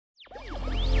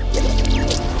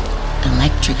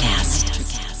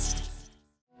Electrocast.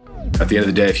 At the end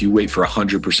of the day, if you wait for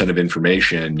 100% of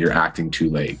information, you're acting too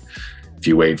late. If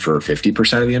you wait for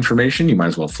 50% of the information, you might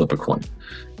as well flip a coin.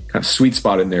 Kind of sweet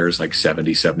spot in there is like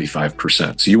 70,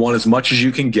 75%. So you want as much as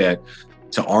you can get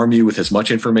to arm you with as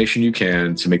much information you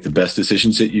can to make the best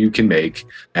decisions that you can make.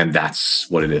 And that's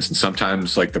what it is. And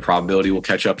sometimes like the probability will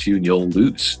catch up to you and you'll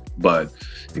lose. But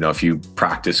if you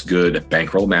practice good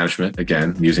bankroll management,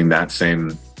 again, using that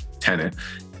same tenet,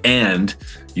 and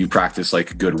you practice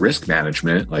like good risk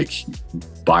management, like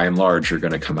by and large, you're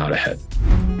going to come out ahead.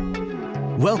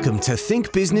 Welcome to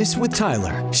Think Business with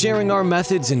Tyler, sharing our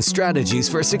methods and strategies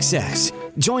for success.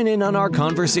 Join in on our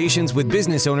conversations with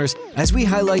business owners as we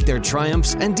highlight their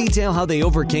triumphs and detail how they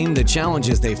overcame the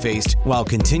challenges they faced while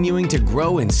continuing to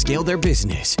grow and scale their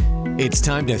business. It's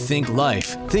time to think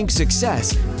life, think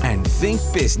success, and think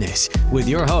business with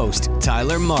your host,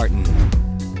 Tyler Martin.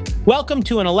 Welcome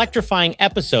to an electrifying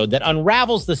episode that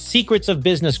unravels the secrets of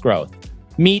business growth.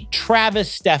 Meet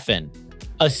Travis Steffen,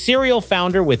 a serial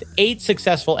founder with 8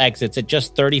 successful exits at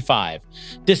just 35.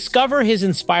 Discover his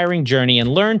inspiring journey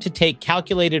and learn to take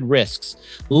calculated risks.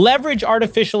 Leverage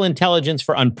artificial intelligence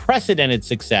for unprecedented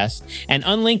success and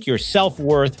unlink your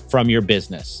self-worth from your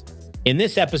business. In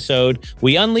this episode,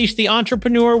 we unleash the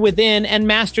entrepreneur within and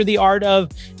master the art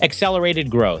of accelerated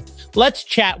growth. Let's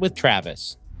chat with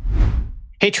Travis.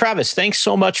 Hey, Travis, thanks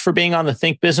so much for being on the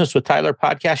Think Business with Tyler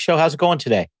podcast show. How's it going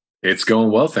today? It's going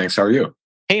well. Thanks. How are you?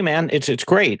 Hey, man, it's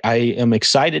great. I am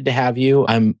excited to have you.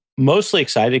 I'm mostly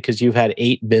excited because you've had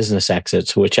 8 business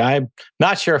exits, which I'm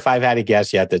not sure if I've had a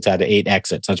guest yet that's had 8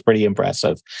 exits. That's pretty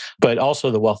impressive. But also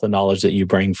the wealth of knowledge that you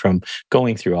bring from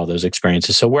going through all those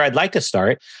experiences. So where I'd like to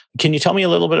start, can you tell me a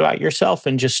little bit about yourself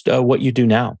and just what you do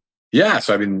now? Yeah.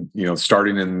 So I've been,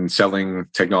 starting and selling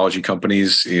technology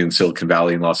companies in Silicon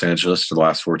Valley and Los Angeles for the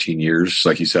last 14 years.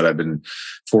 Like you said, I've been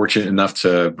fortunate enough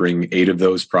to bring 8 of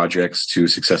those projects to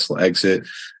successful exit.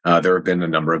 There have been a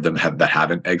number of them that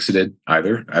haven't exited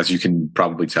either. As you can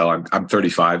probably tell, I'm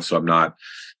 35, so I'm not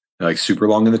like super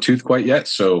long in the tooth quite yet.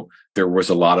 So there was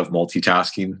a lot of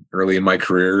multitasking early in my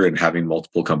career and having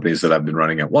multiple companies that I've been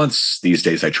running at once. These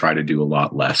days, I try to do a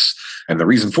lot less. And the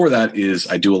reason for that is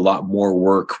I do a lot more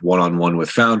work one-on-one with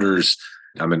founders.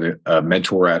 I'm a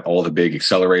mentor at all the big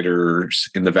accelerators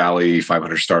in the Valley,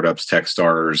 500 Startups,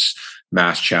 Techstars,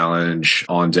 Mass Challenge,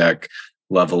 On Deck,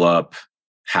 Level Up,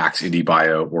 Hacks,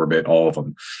 IndieBio, Orbit, all of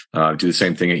them. Do the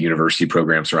same thing at university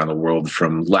programs around the world,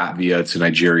 from Latvia to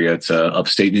Nigeria to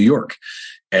upstate New York.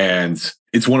 And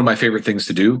it's one of my favorite things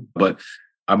to do, but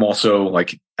I'm also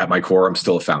like at my core, I'm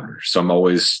still a founder. So I'm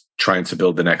always trying to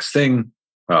build the next thing.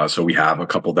 So we have a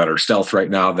couple that are stealth right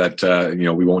now that,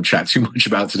 we won't chat too much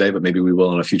about today, but maybe we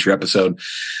will in a future episode.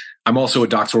 I'm also a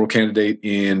doctoral candidate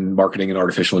in marketing and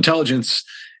artificial intelligence.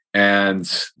 And,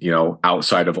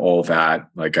 outside of all that,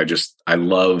 like I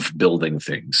love building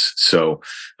things. So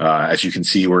as you can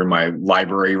see, we're in my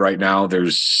library right now.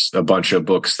 There's a bunch of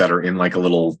books that are in like a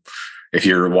little, if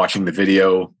you're watching the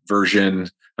video version,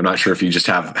 I'm not sure if you just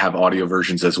have audio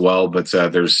versions as well, but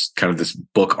there's kind of this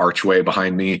book archway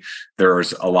behind me.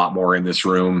 There's a lot more in this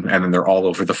room, and then they're all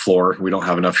over the floor. We don't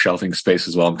have enough shelving space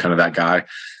as well. I'm kind of that guy.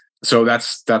 So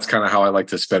that's kind of how I like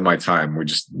to spend my time. We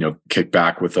just, kick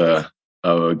back with a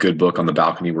good book on the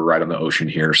balcony. We're right on the ocean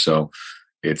here. So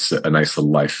it's a nice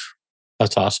little life.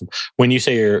 That's awesome. When you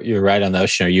say you're right on the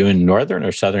ocean, are you in Northern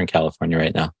or Southern California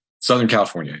right now? Southern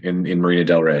California in Marina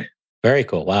Del Rey. Very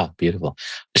cool. Wow. Beautiful.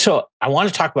 So I want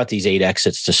to talk about these 8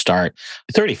 exits to start.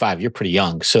 35, you're pretty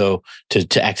young. So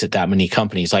to exit that many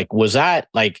companies, like, was that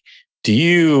like,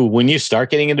 when you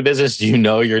start getting into business, do you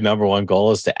know your number one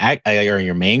goal is to act, or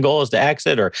your main goal is to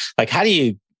exit? Or like,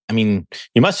 you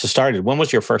must have started. When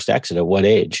was your first exit? At what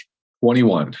age?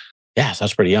 21. Yes,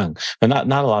 that's pretty young, but not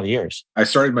a lot of years. I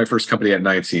started my first company at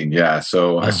 19. Yeah.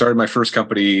 So I started my first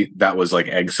company that was like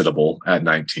exitable at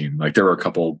 19. Like there were a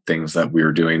couple things that we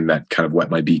were doing that kind of wet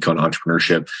my beak on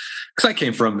entrepreneurship, because I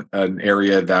came from an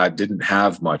area that didn't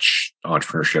have much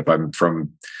entrepreneurship. I'm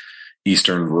from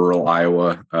eastern rural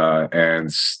Iowa, and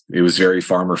it was very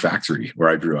farmer factory where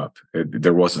I grew up. I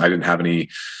didn't have any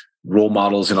role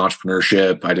models in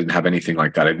entrepreneurship. I didn't have anything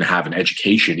like that. I didn't have an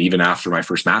education. Even after my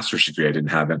first master's degree, I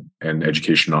didn't have an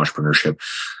education in entrepreneurship.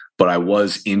 But I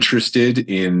was interested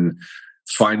in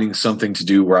finding something to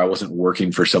do where I wasn't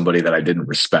working for somebody that I didn't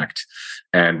respect.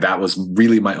 And that was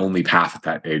really my only path at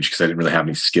that age, because I didn't really have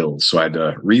any skills. So I had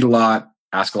to read a lot,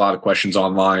 ask a lot of questions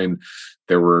online.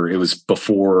 It was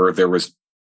before there was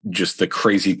just the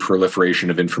crazy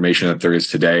proliferation of information that there is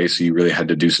today. So you really had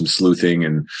to do some sleuthing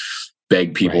and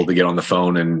beg people to get on the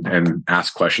phone and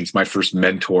ask questions. My first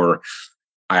mentor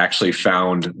I actually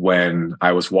found when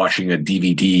I was watching a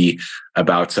DVD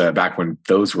about, back when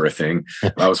those were a thing,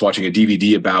 I was watching a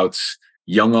DVD about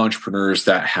young entrepreneurs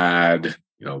that had,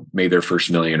 made their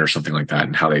first million or something like that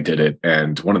and how they did it.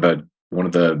 And one of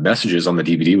the messages on the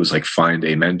DVD was like, find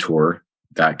a mentor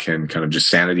that can kind of just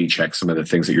sanity check some of the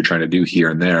things that you're trying to do here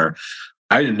and there.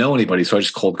 I didn't know anybody, so I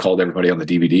just cold called everybody on the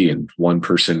DVD, and one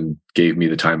person gave me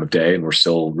the time of day, and we're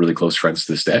still really close friends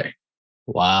to this day.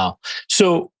 Wow.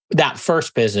 So that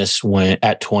first business when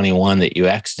at 21 that you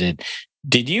exited,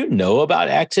 did you know about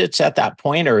exits at that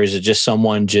point, or is it just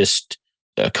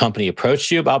a company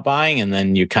approached you about buying and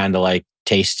then you kind of like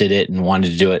tasted it and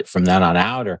wanted to do it from then on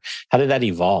out, or how did that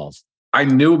evolve? I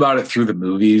knew about it through the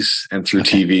movies and through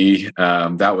TV.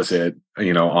 That was it.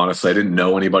 Honestly, I didn't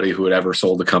know anybody who had ever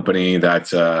sold a company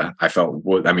that I felt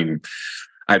would. I mean,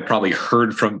 I'd probably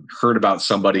heard about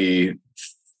somebody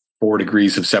 4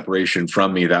 degrees of separation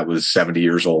from me that was 70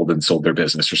 years old and sold their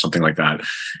business or something like that.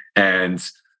 And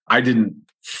I didn't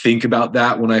think about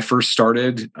that when I first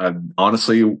started.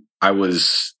 Honestly,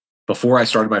 before I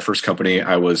started my first company,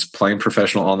 I was playing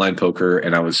professional online poker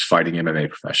and I was fighting MMA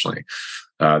professionally.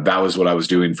 That was what I was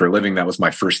doing for a living. That was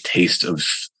my first taste of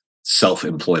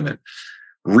self-employment.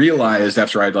 Realized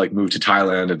after I'd moved to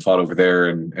Thailand and fought over there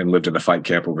and lived in a fight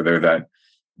camp over there that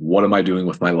what am I doing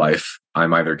with my life?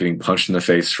 I'm either getting punched in the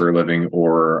face for a living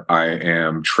or I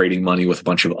am trading money with a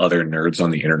bunch of other nerds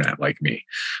on the internet like me,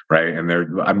 right? And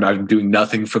I'm doing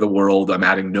nothing for the world. I'm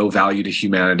adding no value to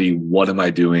humanity. What am I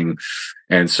doing?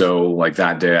 And so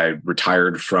that day I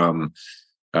retired from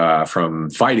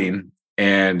fighting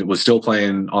and was still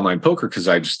playing online poker because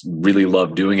I just really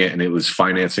loved doing it. And it was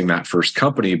financing that first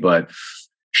company. But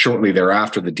shortly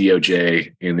thereafter, the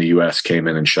DOJ in the US came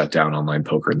in and shut down online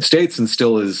poker in the States and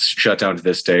still is shut down to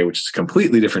this day, which is a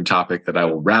completely different topic that I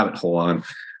will rabbit hole on,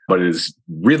 but it is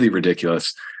really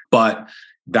ridiculous. But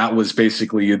that was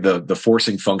basically the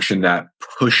forcing function that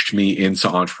pushed me into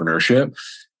entrepreneurship.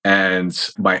 And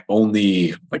my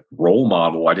only role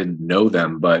model, I didn't know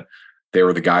them, but they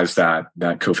were the guys that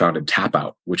co-founded Tap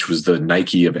Out, which was the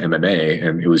Nike of MMA.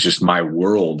 And it was just my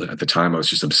world at the time. I was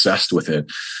just obsessed with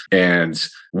it. And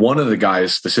one of the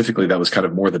guys specifically that was kind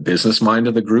of more the business mind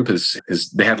of the group is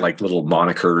they had little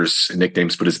monikers and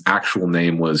nicknames, but his actual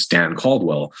name was Dan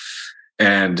Caldwell.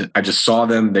 And I just saw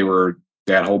them. They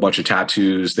had a whole bunch of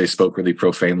tattoos. They spoke really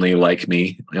profanely like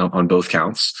me, on both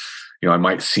counts. I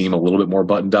might seem a little bit more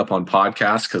buttoned up on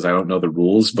podcasts because I don't know the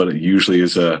rules, but it usually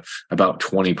is about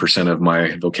 20% of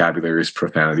my vocabulary is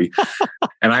profanity.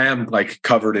 And I am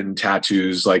covered in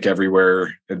tattoos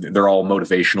everywhere. They're all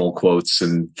motivational quotes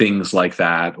and things like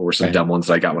that, or some dumb ones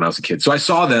that I got when I was a kid. So I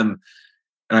saw them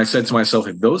and I said to myself,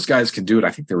 if those guys can do it, I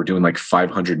think they were doing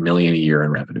 500 million a year in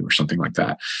revenue or something like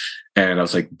that. And I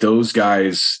was like, those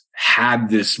guys had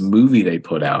this movie they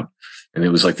put out, and it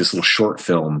was this little short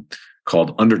film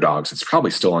called Underdogs. It's probably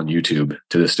still on YouTube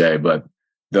to this day. But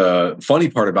the funny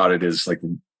part about it is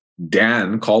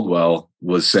Dan Caldwell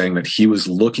was saying that he was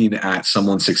looking at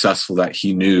someone successful that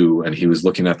he knew, and he was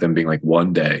looking at them being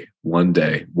one day, one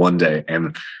day, one day.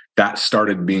 And that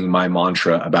started being my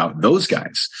mantra about those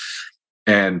guys.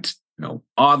 And,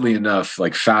 oddly enough,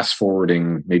 fast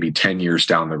forwarding maybe 10 years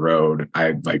down the road,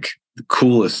 the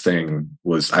coolest thing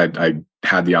was I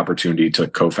had the opportunity to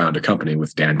co-found a company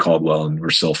with Dan Caldwell, and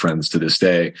we're still friends to this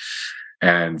day.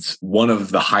 And one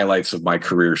of the highlights of my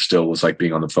career still was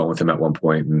being on the phone with him at one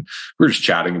point, and we were just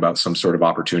chatting about some sort of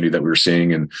opportunity that we were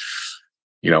seeing. And,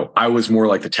 I was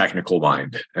more the technical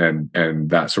mind and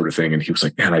that sort of thing. And he was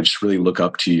like, man, I just really look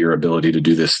up to your ability to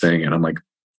do this thing. And I'm like,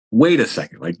 wait a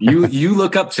second, you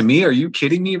look up to me? Are you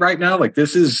kidding me right now?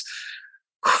 This is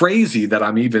crazy that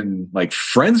I'm even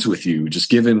friends with you, just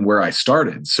given where I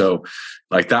started. So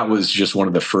that was just one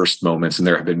of the first moments. And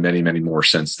there have been many, many more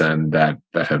since then that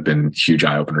have been huge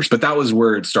eye openers. But that was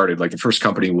where it started. The first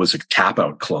company was a Tap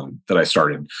Out clone that I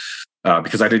started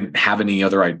because I didn't have any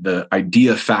other, the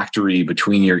idea factory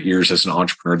between your ears as an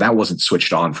entrepreneur, that wasn't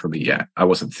switched on for me yet. I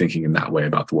wasn't thinking in that way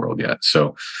about the world yet.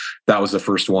 So that was the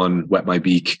first one, wet my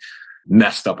beak.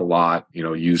 Messed up a lot,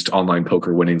 used online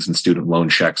poker winnings and student loan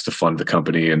checks to fund the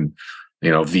company. And,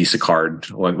 Visa card.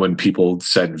 When people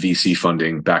said VC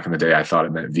funding back in the day, I thought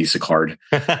it meant Visa card.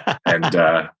 And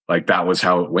that was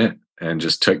how it went. And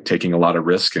just taking a lot of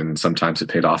risk. And sometimes it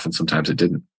paid off and sometimes it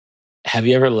didn't. Have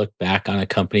you ever looked back on a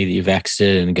company that you've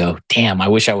exited and go, damn, I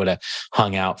wish I would have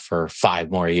hung out for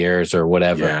 5 more years or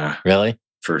whatever? Yeah, really?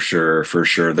 For sure.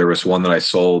 There was one that I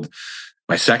sold.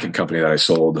 My second company that I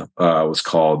sold was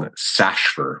called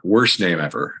Sashfer. Worst name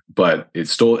ever, but it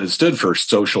stood for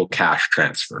Social Cash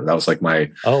Transfer. That was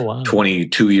my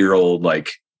 22-year-old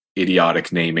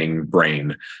idiotic naming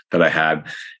brain that I had.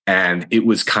 And it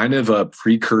was kind of a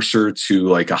precursor to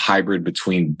like a hybrid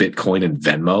between Bitcoin and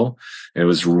Venmo. And it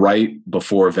was right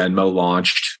before Venmo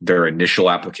launched their initial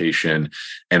application,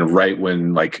 and right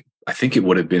when, like, I think it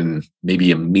would have been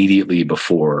maybe immediately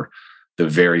before the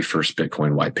very first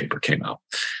Bitcoin white paper came out.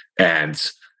 And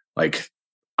like,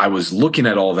 I was looking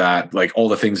at all that, like all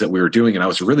the things that we were doing, and I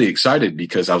was really excited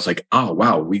because I was like, oh,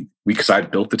 wow, because I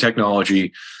built the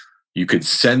technology. You could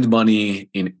send money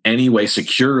in any way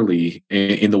securely,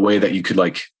 in the way that you could,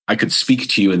 like, I could speak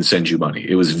to you and send you money.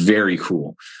 It was very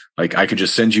cool. Like, I could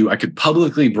just send you, I could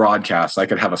publicly broadcast. I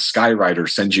could have a skywriter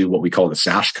send you what we call the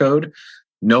SASH code.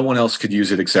 No one else could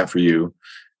use it except for you.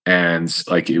 And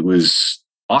like, it was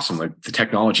awesome. Like, the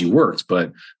technology worked,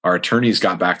 but our attorneys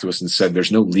got back to us and said,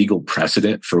 there's no legal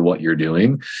precedent for what you're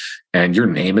doing. And your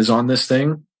name is on this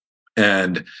thing.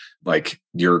 And like,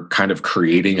 you're kind of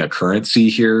creating a currency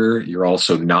here. You're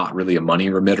also not really a money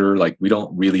remitter. Like, we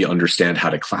don't really understand how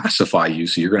to classify you.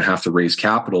 So you're going to have to raise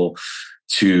capital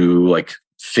to like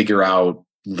figure out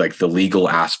like the legal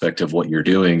aspect of what you're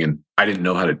doing. And I didn't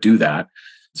know how to do that.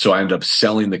 So I ended up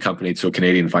selling the company to a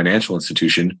Canadian financial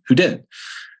institution who did.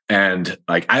 And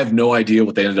like, I have no idea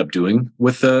what they ended up doing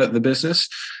with the business.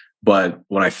 But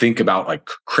when I think about like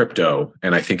crypto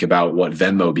and I think about what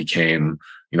Venmo became,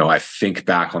 you know, I think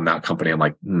back on that company. I'm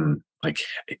like, like,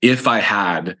 if I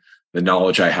had the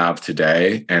knowledge I have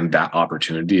today and that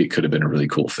opportunity, it could have been a really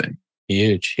cool thing.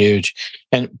 Huge, huge.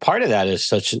 And part of that is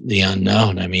such the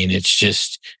unknown. I mean, it's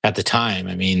just at the time,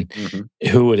 I mean,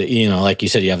 who would, you know, like you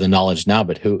said, you have the knowledge now,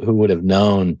 but who would have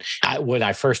known? When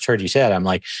I first heard you say it, I'm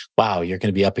like, wow, you're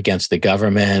going to be up against the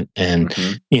government, and,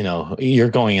 you know, you're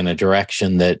going in a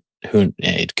direction that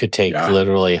it could take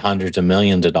literally hundreds of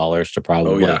millions of dollars to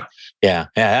probably. Yeah,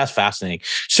 that's fascinating.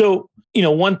 So, you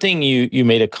know, one thing you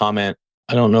made a comment,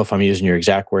 I don't know if I'm using your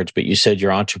exact words, but you said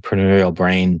your entrepreneurial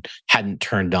brain hadn't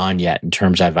turned on yet in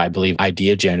terms of, I believe,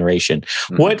 idea generation.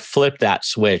 What flipped that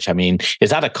switch? I mean, is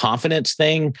that a confidence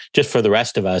thing? Just for the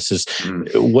rest of us, is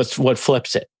what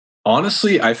flips it?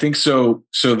 Honestly, I think so.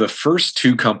 So the first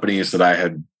two companies that I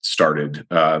had started,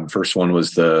 first one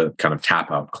was the kind of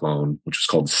tap out clone, which was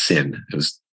called Sin. It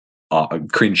was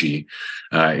cringy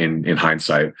in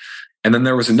hindsight. And then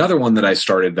there was another one that I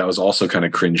started that was also kind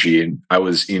of cringy. And I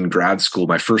was in grad school.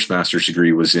 My first master's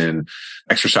degree was in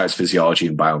exercise physiology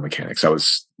and biomechanics. I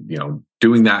was, you know,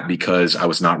 doing that because I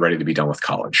was not ready to be done with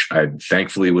college. I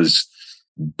thankfully was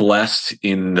blessed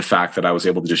in the fact that I was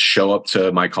able to just show up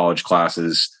to my college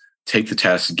classes, take the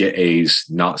tests, get A's,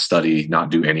 not study,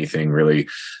 not do anything really,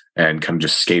 and kind of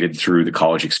just skated through the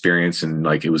college experience. And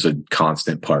like, it was a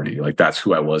constant party. Like, that's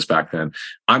who I was back then.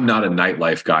 I'm not a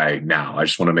nightlife guy now. I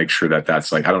just want to make sure that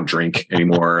that's like, I don't drink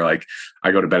anymore. Like,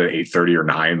 I go to bed at 8:30 or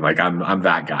 9. Like, I'm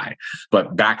that guy.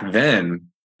 But back then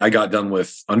I got done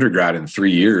with undergrad in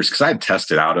 3 years because I had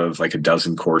tested out of like a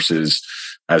dozen courses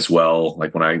as well,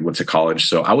 like when I went to college.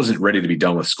 So I wasn't ready to be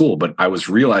done with school, but I was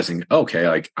realizing, okay,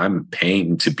 like, I'm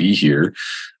paying to be here.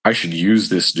 I should use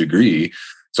this degree.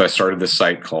 So I started this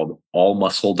site called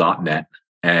allmuscle.net,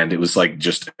 and it was like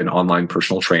just an online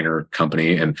personal trainer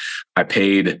company. And I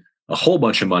paid a whole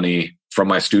bunch of money from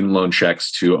my student loan checks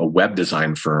to a web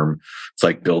design firm to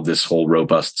like build this whole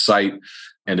robust site.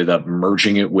 Ended up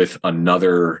merging it with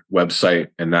another website,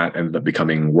 and that ended up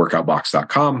becoming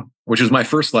workoutbox.com, which was my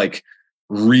first like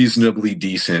reasonably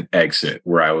decent exit,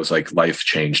 where I was like, life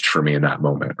changed for me in that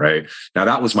moment. Right now,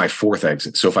 that was my fourth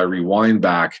exit. So if I rewind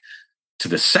back to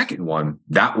the second one,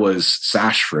 that was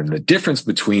Sashfur. And the difference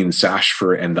between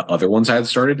Sashfur and the other ones I had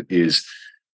started is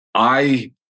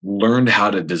I learned how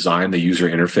to design the user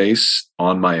interface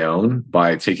on my own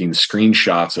by taking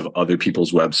screenshots of other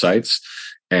people's websites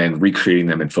and recreating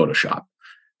them in Photoshop.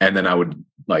 And then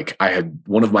I had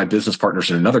one of my business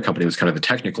partners in another company was kind of the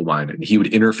technical mind, and he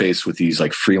would interface with these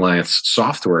like freelance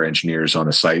software engineers on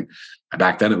the site.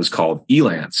 Back then it was called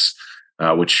Elance,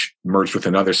 which merged with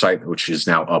another site, which is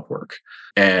now Upwork.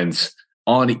 And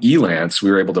on Elance,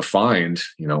 we were able to find,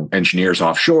 you know, engineers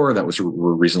offshore that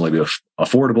were reasonably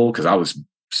affordable, because I was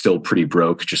still pretty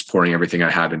broke, just pouring everything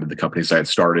I had into the companies I had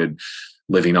started,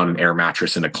 living on an air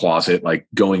mattress in a closet, like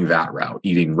going that route,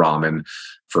 eating ramen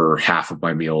for half of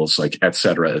my meals, like et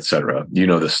cetera, et cetera. You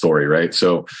know the story, right?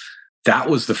 So that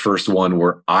was the first one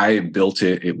where I built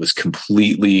it. It was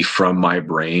completely from my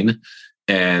brain,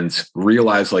 and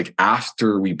realized like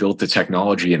after we built the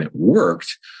technology and it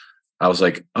worked, I was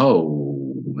like,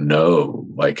 oh no,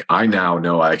 like I now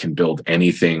know I can build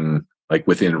anything like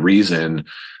within reason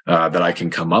that I can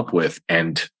come up with.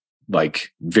 And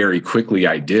like very quickly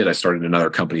I did. I started another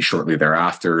company shortly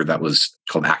thereafter that was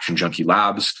called Action Junkie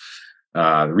Labs.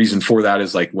 The reason for that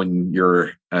is like when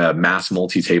you're a mass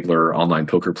multi-tabler online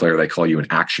poker player, they call you an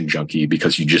action junkie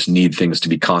because you just need things to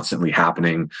be constantly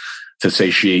happening to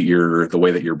satiate the way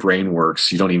that your brain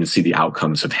works. You don't even see the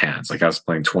outcomes of hands. Like I was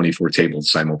playing 24 tables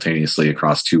simultaneously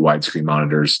across 2 widescreen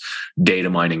monitors, data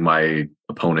mining my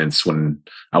opponents when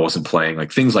I wasn't playing,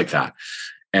 like things like that.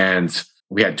 And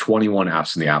we had 21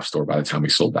 apps in the App Store by the time we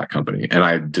sold that company. And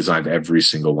I designed every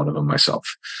single one of them myself.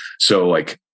 So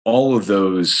like all of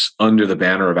those under the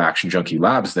banner of Action Junkie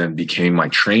Labs then became my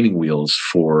training wheels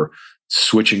for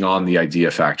switching on the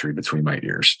idea factory between my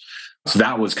ears. So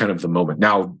that was kind of the moment.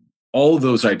 Now, all of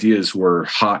those ideas were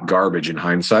hot garbage in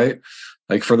hindsight,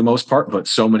 like for the most part, but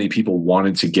so many people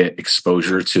wanted to get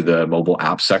exposure to the mobile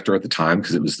app sector at the time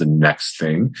because it was the next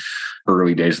thing,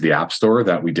 early days of the App Store,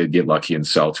 that we did get lucky and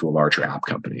sell to a larger app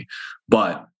company.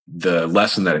 But the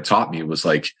lesson that it taught me was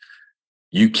like,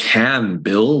 you can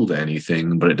build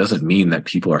anything, but it doesn't mean that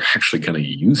people are actually going to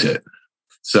use it.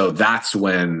 So that's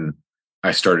when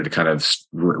I started to kind of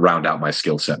round out my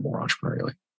skill set more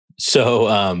entrepreneurially. So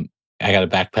I got to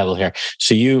backpedal here.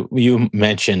 So you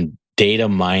mentioned data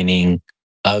mining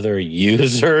other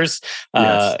users.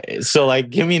 Yes. So like,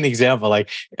 give me an example.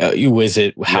 Like, was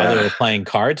it how they were playing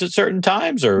cards at certain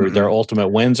times, or their ultimate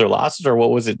wins or losses, or what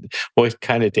was it? What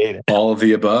kind of data? All of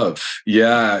the above.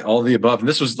 Yeah, all of the above. And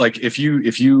this was like, if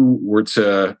you were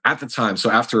to, at the time,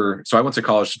 so I went to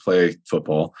college to play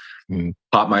football,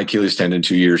 popped my Achilles tendon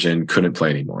 2 years in, couldn't play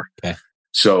anymore. Okay.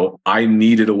 So I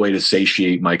needed a way to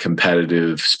satiate my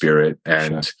competitive spirit,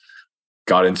 and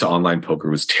got into online poker.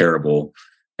 Was terrible.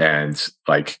 And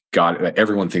like,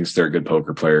 everyone thinks they're a good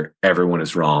poker player. Everyone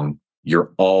is wrong.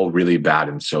 You're all really bad,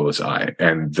 and so is I.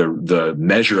 And the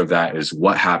measure of that is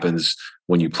what happens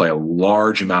when you play a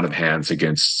large amount of hands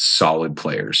against solid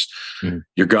players.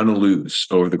 You're going to lose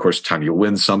over the course of time. You'll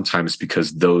win sometimes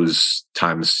because those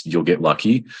times you'll get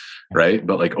lucky, right?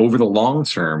 But like over the long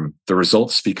term, the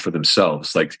results speak for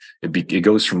themselves. Like it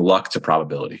goes from luck to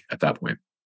probability at that point.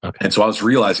 Okay. And so I was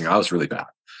realizing I was really bad.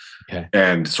 Okay.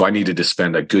 And so I needed to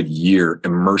spend a good year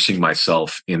immersing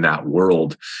myself in that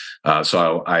world.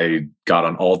 So I got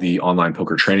on all the online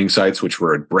poker training sites, which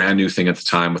were a brand new thing at the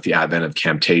time with the advent of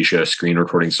Camtasia, screen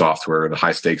recording software. The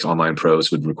high stakes online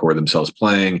pros would record themselves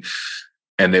playing,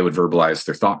 and they would verbalize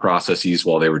their thought processes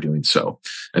while they were doing so.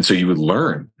 And so you would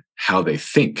learn how they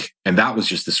think. And that was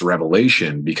just this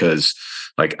revelation, because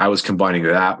like I was combining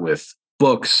that with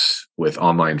books, with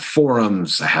online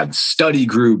forums. I had study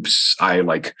groups. I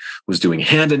like was doing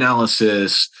hand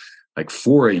analysis like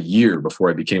for a year before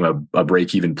I became a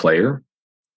break-even player.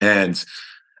 And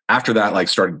after that, like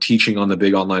started teaching on the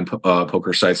big online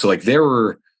poker sites. So like there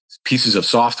were pieces of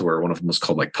software. One of them was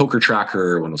called like Poker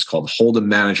Tracker. One was called Hold'em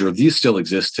Manager. These still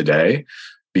exist today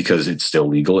because it's still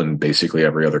legal in basically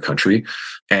every other country.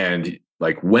 And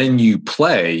like when you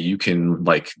play, you can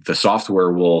like the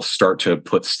software will start to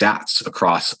put stats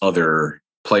across other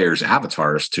players'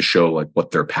 avatars to show like what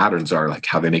their patterns are, like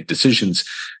how they make decisions,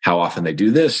 how often they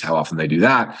do this, how often they do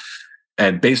that.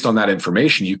 And based on that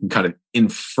information, you can kind of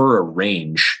infer a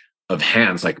range of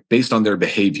hands, like based on their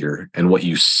behavior and what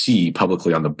you see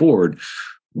publicly on the board,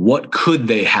 what could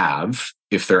they have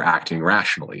if they're acting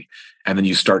rationally? And then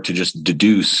you start to just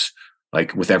deduce,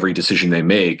 like with every decision they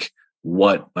make,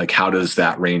 how does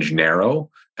that range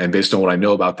narrow? And based on what I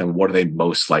know about them, what are they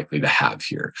most likely to have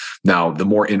here? Now, the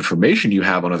more information you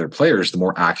have on other players, the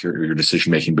more accurate your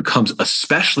decision-making becomes,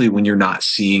 especially when you're not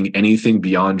seeing anything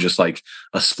beyond just like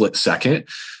a split second.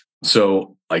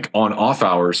 So like on off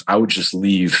hours, I would just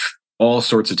leave all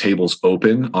sorts of tables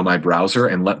open on my browser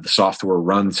and let the software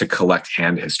run to collect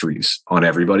hand histories on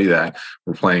everybody that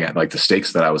were playing at like the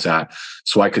stakes that I was at.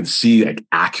 So I could see like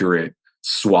accurate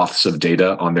swaths of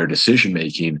data on their decision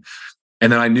making.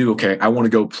 And then I knew, okay, I want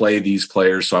to go play these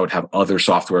players. So I would have other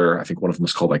software. I think one of them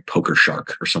was called like Poker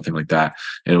Shark or something like that.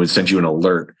 And it would send you an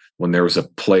alert when there was a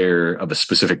player of a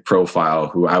specific profile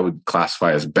who I would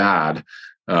classify as bad,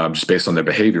 just based on their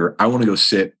behavior. I want to go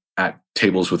sit at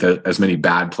tables with as many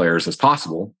bad players as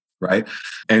possible, right?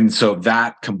 And so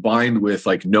that combined with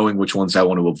like knowing which ones I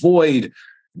want to avoid,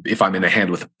 if I'm in a hand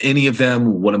with any of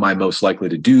them, what am I most likely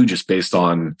to do just based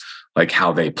on like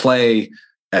how they play,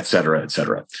 et cetera, et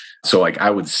cetera. So like I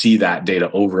would see that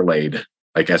data overlaid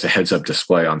like as a heads up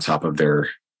display on top of their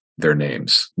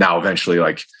names. Now, eventually,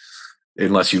 like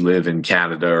unless you live in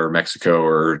Canada or Mexico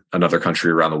or another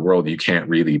country around the world, you can't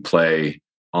really play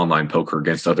online poker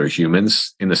against other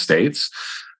humans in the States,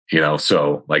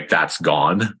 so like that's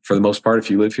gone for the most part if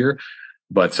you live here.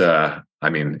 But I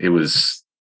mean, it was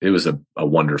a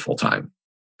wonderful time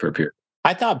for a period.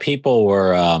 I thought people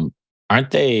were,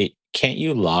 can't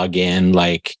you log in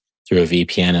like through a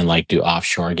VPN and like do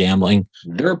offshore gambling?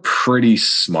 They're pretty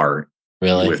smart.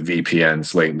 Really? With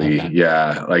VPNs lately. Okay.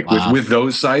 Yeah. Like with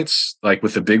those sites, like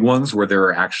with the big ones where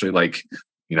they're actually like,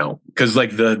 because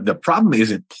like the problem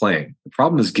isn't playing. The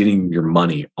problem is getting your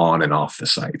money on and off the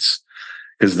sites.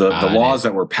 Because the laws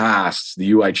that were passed,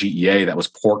 the UIGEA that was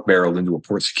pork barreled into a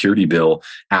port security bill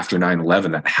after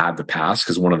 9/11 that had to pass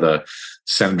because one of the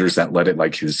senators that let it,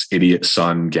 like his idiot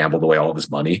son gambled away all of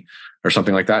his money or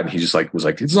something like that. And he just like was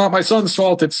like, it's not my son's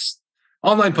fault. It's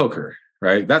online poker.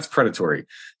 Right? That's predatory.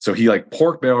 So he like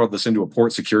pork barreled this into a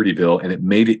port security bill, and it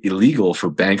made it illegal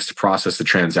for banks to process the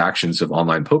transactions of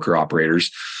online poker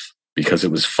operators because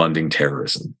it was funding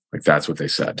terrorism. Like that's what they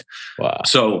said. Wow.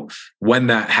 So when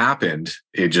that happened,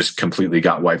 it just completely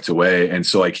got wiped away. And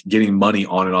so like getting money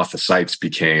on and off the sites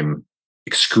became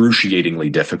excruciatingly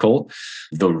difficult.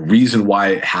 The reason why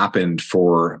it happened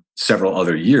for several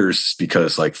other years is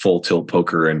because like Full Tilt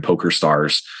Poker and Poker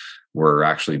Stars were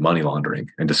actually money laundering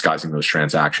and disguising those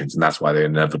transactions. And that's why they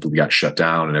inevitably got shut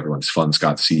down and everyone's funds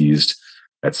got seized,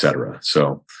 et cetera.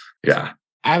 So, yeah.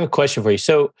 I have a question for you.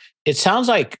 So it sounds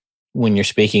like when you're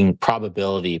speaking,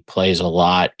 probability plays a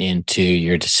lot into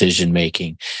your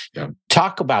decision-making. Yeah.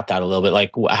 Talk about that a little bit.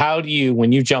 Like, how do you,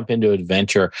 when you jump into an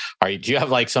adventure, do you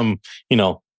have like some,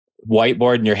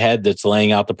 whiteboard in your head that's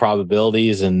laying out the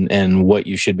probabilities and what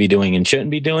you should be doing and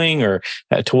shouldn't be doing? Or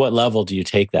to what level do you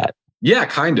take that? Yeah,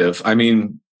 kind of. I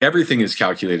mean, everything is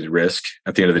calculated risk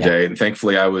at the end of the day. And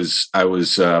thankfully I was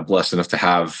blessed enough to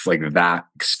have like that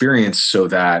experience so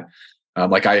that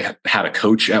like I had a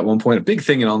coach at one point. A big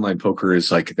thing in online poker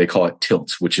is like, they call it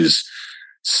tilt, which is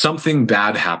something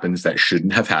bad happens that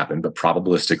shouldn't have happened, but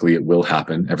probabilistically it will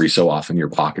happen every so often. Your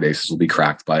pocket aces will be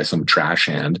cracked by some trash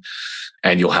hand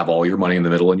and you'll have all your money in the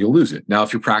middle and you'll lose it. Now,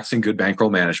 if you're practicing good bankroll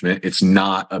management, it's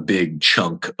not a big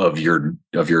chunk of your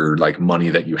like money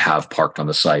that you have parked on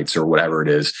the sites or whatever it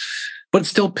is, but it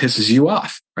still pisses you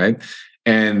off, right?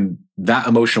 And that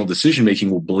emotional decision-making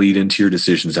will bleed into your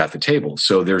decisions at the table.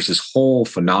 So there's this whole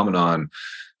phenomenon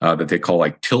that they call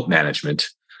like tilt management,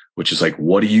 which is like,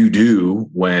 what do you do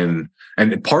when,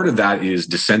 and part of that is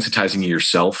desensitizing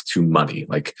yourself to money,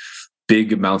 like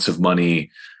big amounts of money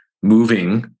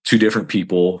moving to different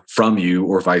people from you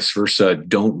or vice versa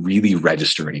don't really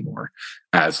register anymore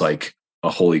as like a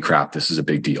holy crap, this is a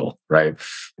big deal, right?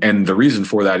 And the reason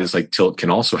for that is like tilt can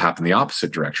also happen the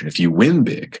opposite direction. If you win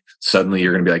big, suddenly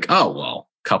you're going to be like, oh, well,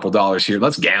 a couple dollars here,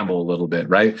 let's gamble a little bit,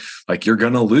 right? Like you're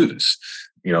going to lose,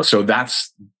 so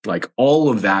that's like all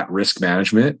of that risk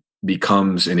management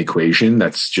becomes an equation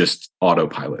that's just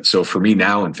autopilot. So for me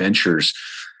now in ventures,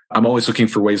 I'm always looking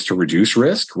for ways to reduce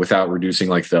risk without reducing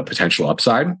like the potential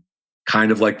upside,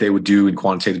 kind of like they would do in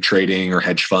quantitative trading or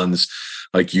hedge funds.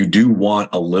 Like you do want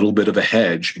a little bit of a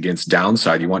hedge against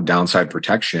downside. You want downside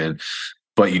protection,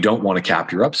 but you don't want to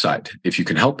cap your upside if you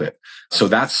can help it. So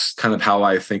that's kind of how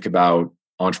I think about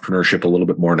entrepreneurship a little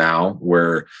bit more now,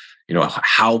 where,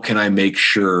 how can I make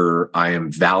sure I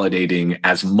am validating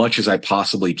as much as I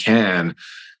possibly can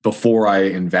before I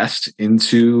invest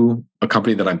into a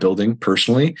company that I'm building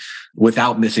personally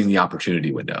without missing the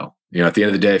opportunity window. At the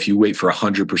end of the day, if you wait for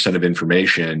 100% of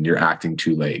information, you're acting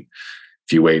too late.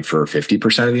 If you wait for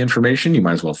 50% of the information, you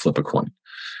might as well flip a coin.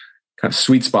 Kind of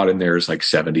sweet spot in there is like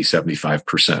 70,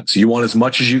 75%. So you want as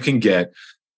much as you can get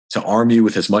to arm you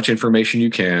with as much information you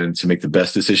can to make the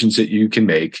best decisions that you can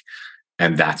make.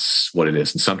 And that's what it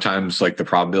is. And sometimes like the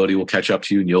probability will catch up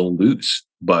to you and you'll lose.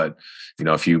 But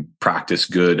if you practice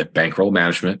good bankroll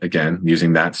management, again,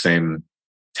 using that same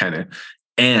tenet,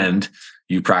 and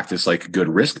you practice like good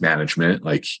risk management,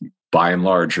 like by and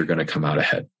large, you're going to come out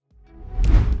ahead.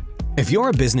 If you're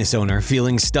a business owner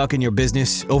feeling stuck in your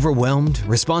business, overwhelmed,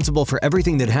 responsible for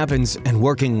everything that happens, and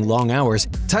working long hours,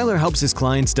 Tyler helps his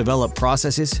clients develop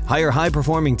processes, hire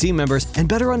high-performing team members, and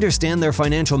better understand their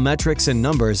financial metrics and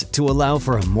numbers to allow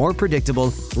for a more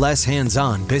predictable, less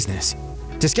hands-on business.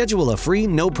 To schedule a free,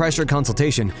 no-pressure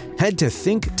consultation, head to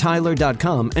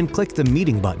thinktyler.com and click the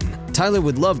meeting button. Tyler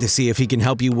would love to see if he can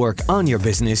help you work on your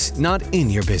business, not in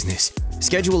your business.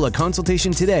 Schedule a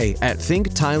consultation today at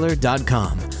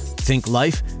thinktyler.com. Think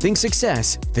life, think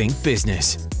success, think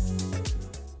business.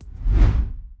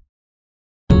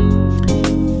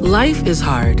 Life is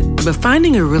hard, but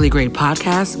finding a really great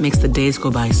podcast makes the days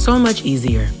go by so much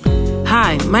easier.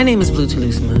 Hi, my name is Blue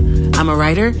Telusma. I'm a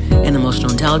writer, an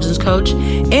emotional intelligence coach,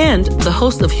 and the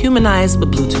host of Humanize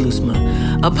with Blue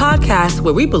Telusma, a podcast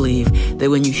where we believe that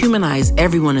when you humanize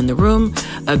everyone in the room,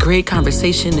 a great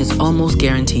conversation is almost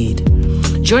guaranteed.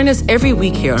 Join us every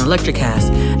week here on Electricast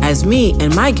as me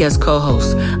and my guest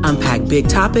co-hosts unpack big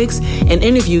topics and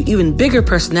interview even bigger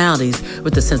personalities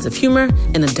with a sense of humor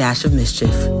and a dash of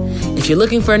mischief. If you're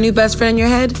looking for a new best friend in your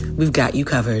head, we've got you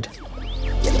covered.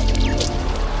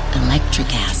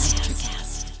 Electricast.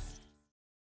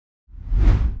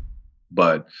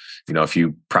 But, if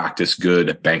you practice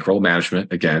good bankroll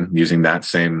management, again, using that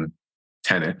same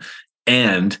tenet,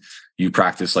 and you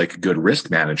practice like good risk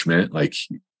management, like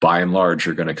by and large,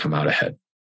 you're going to come out ahead.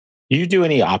 Do you do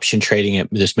any option trading?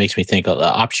 This makes me think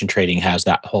option trading has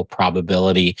that whole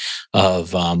probability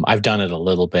of, I've done it a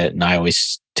little bit, and I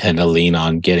always tend to lean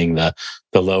on getting the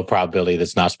low probability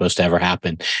that's not supposed to ever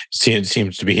happen. It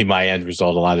seems to be my end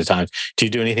result a lot of times. Do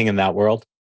you do anything in that world?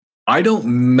 I don't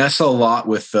mess a lot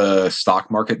with the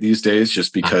stock market these days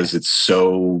just because it's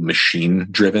so machine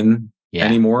driven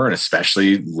anymore. And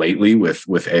especially lately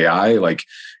with AI, like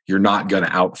you're not going to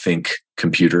outthink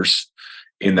computers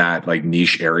in that like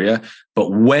niche area.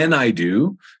 But when I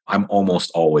do, I'm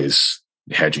almost always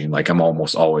hedging. Like I'm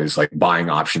almost always like buying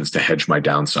options to hedge my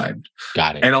downside.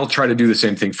 Got it. And I'll try to do the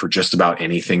same thing for just about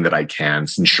anything that I can.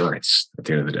 It's insurance at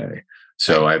the end of the day.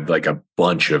 So I have like a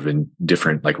bunch of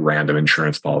different like random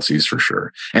insurance policies for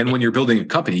sure. And when you're building a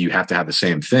company, you have to have the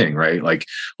same thing, right? Like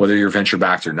whether you're venture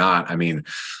backed or not. I mean,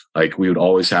 like we would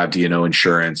always have D&O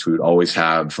insurance. We would always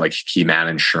have like key man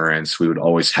insurance. We would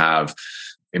always have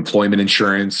employment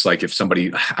insurance. Like if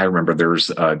somebody, I remember there was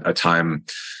a time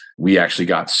we actually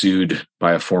got sued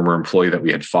by a former employee that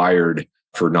we had fired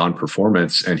for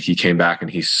non-performance. And he came back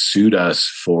and he sued us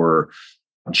for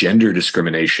gender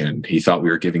discrimination. He thought we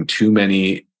were giving too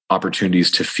many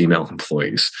opportunities to female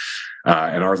employees.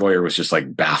 And our lawyer was just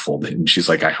like baffled. And she's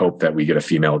like, I hope that we get a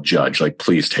female judge. Like,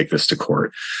 please take this to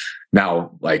court.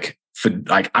 Now, like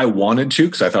I wanted to,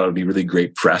 because I thought it would be really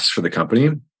great press for the company.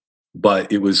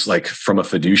 But it was like from a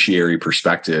fiduciary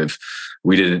perspective,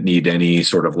 we didn't need any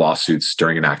sort of lawsuits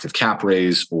during an active cap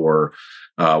raise or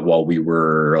while we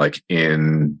were like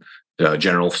in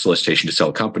general solicitation to sell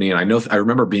a company. And I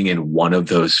remember being in one of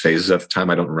those phases at the time.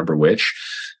 I don't remember which.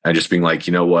 And just being like,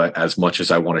 you know what, as much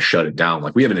as I want to shut it down,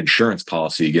 like we have an insurance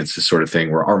policy against this sort of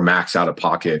thing where our max out of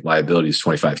pocket liability is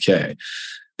 $25,000.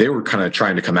 They were kind of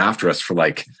trying to come after us for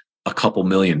like a couple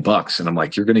 $1,000,000. And I'm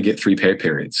like, you're going to get 3 pay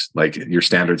periods, like your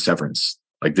standard severance.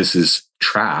 Like this is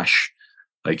trash.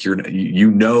 Like you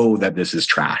know that this is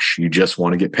trash. You just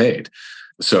want to get paid.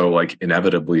 So like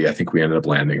inevitably, I think we ended up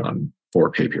landing on 4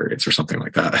 pay periods or something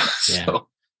like that.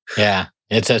 Yeah.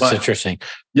 That's interesting.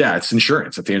 Yeah. It's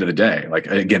insurance at the end of the day, like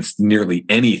against nearly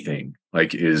anything,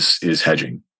 like is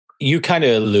hedging. You kind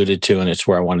of alluded to, and it's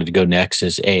where I wanted to go next,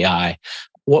 is AI.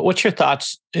 What's your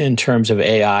thoughts in terms of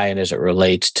AI and as it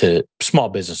relates to small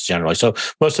business generally? So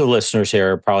most of the listeners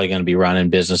here are probably going to be running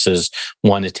businesses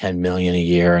 1 to 10 million a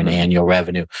year in annual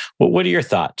revenue. What are your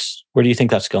thoughts? Where do you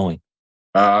think that's going?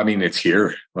 I mean, it's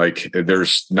here. Like,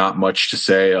 there's not much to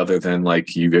say other than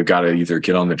like you've got to either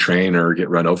get on the train or get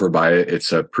run over by it.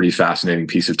 It's a pretty fascinating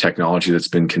piece of technology that's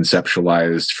been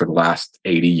conceptualized for the last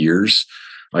 80 years.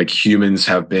 Like humans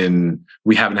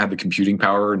we haven't had the computing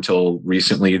power until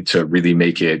recently to really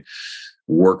make it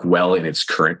work well in its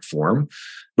current form.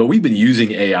 But we've been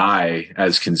using AI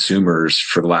as consumers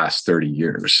for the last 30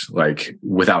 years, like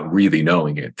without really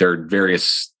knowing it. There are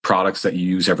various products that you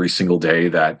use every single day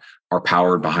that are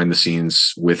powered behind the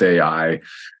scenes with AI,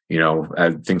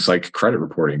 things like credit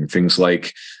reporting, things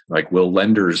like will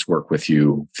lenders work with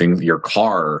you, your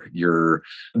car,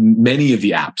 many of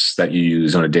the apps that you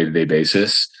use on a day-to-day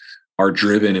basis are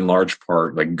driven in large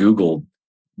part, like Google,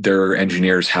 their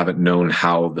engineers haven't known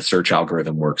how the search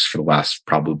algorithm works for the last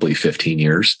probably 15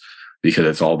 years because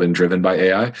it's all been driven by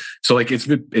AI. So like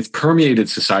it's permeated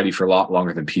society for a lot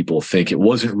longer than people think. It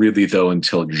wasn't really though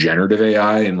until generative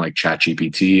AI and like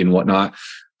ChatGPT and whatnot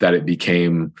that it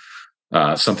became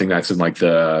something that's in like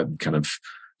the kind of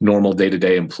normal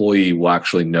day-to-day employee will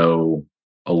actually know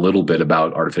a little bit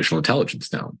about artificial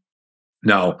intelligence now.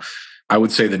 Now, I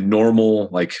would say the normal,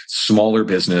 like smaller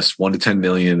business, 1 to 10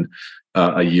 million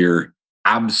a year,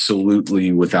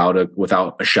 absolutely without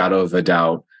a shadow of a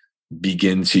doubt,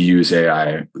 begin to use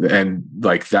AI. And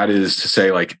like, that is to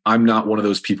say, like, I'm not one of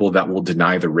those people that will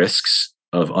deny the risks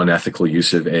of unethical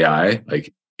use of AI.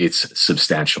 Like, it's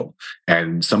substantial.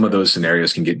 And some of those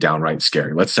scenarios can get downright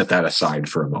scary. Let's set that aside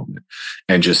for a moment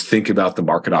and just think about the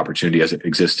market opportunity as it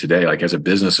exists today. Like, as a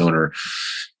business owner,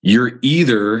 you're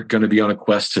either going to be on a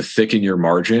quest to thicken your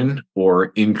margin or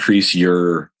increase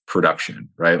your production,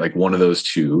 right? Like, one of those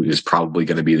two is probably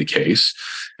going to be the case.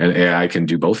 And AI can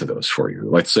do both of those for you.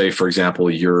 Let's say, for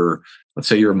example, you're let's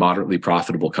say you're a moderately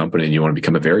profitable company and you want to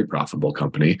become a very profitable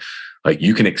company, like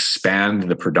you can expand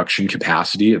the production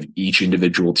capacity of each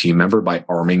individual team member by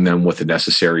arming them with the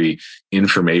necessary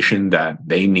information that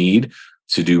they need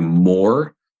to do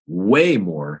more, way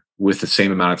more, with the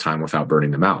same amount of time without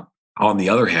burning them out. On the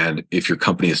other hand, if your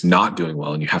company is not doing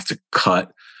well and you have to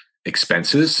cut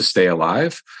expenses to stay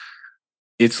alive,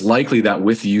 it's likely that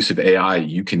with the use of AI,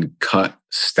 you can cut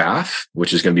staff,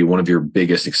 which is going to be one of your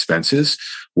biggest expenses,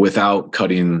 without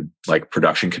cutting like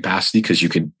production capacity, because you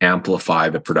can amplify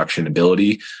the production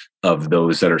ability of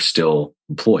those that are still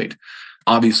employed.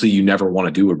 Obviously, you never want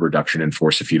to do a reduction in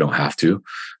force if you don't have to.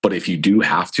 But if you do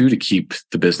have to keep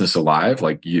the business alive,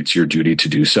 like it's your duty to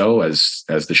do so as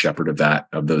the shepherd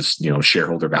of those,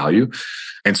 shareholder value.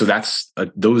 And so that's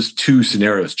those two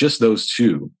scenarios, just those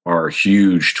two are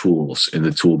huge tools in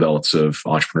the tool belts of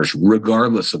entrepreneurs,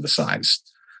 regardless of the size.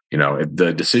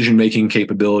 The decision-making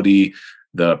capability,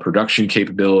 the production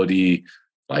capability,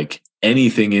 like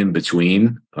anything in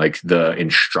between, like the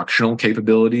instructional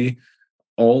capability,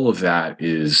 all of that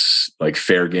is like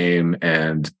fair game,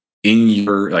 and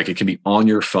it can be on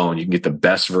your phone. You can get the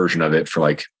best version of it for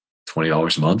like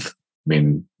 $20 a month. I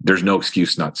mean, there's no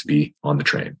excuse not to be on the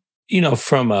train.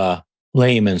 From a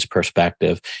layman's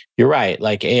perspective, you're right.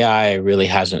 Like AI really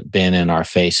hasn't been in our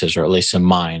faces, or at least in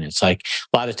mine. It's like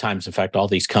a lot of times, in fact, all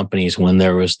these companies, when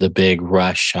there was the big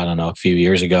rush, I don't know, a few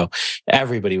years ago,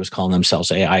 everybody was calling themselves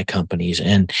AI companies.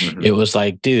 And it was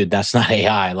like, dude, that's not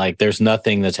AI. Like there's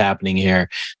nothing that's happening here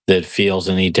that feels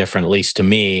any different, at least to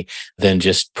me, than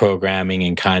just programming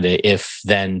and kind of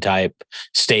if-then type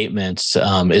statements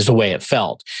is the way it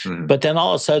felt. But then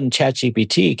all of a sudden,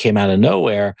 ChatGPT came out of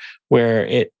nowhere, where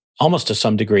it almost to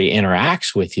some degree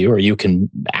interacts with you, or you can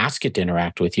ask it to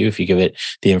interact with you if you give it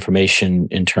the information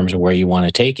in terms of where you want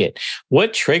to take it.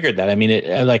 What triggered that? I mean,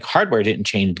 hardware didn't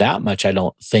change that much, I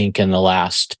don't think, in the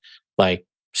last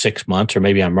 6 months, or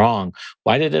maybe I'm wrong.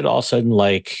 Why did it all of a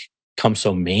sudden come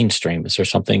so mainstream? Is there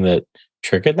something that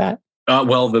triggered that?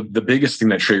 Well, the biggest thing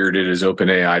that triggered it is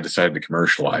OpenAI decided to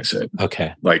commercialize it.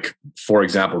 Okay. Like, for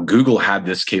example, Google had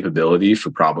this capability for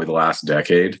probably the last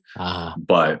decade,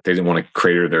 but they didn't want to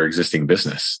crater their existing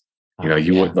business.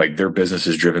 Would their business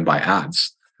is driven by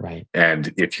ads. Right.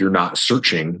 And if you're not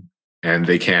searching and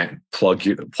they can't plug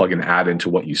an ad into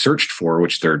what you searched for,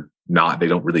 which they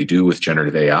don't really do with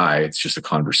generative AI, it's just a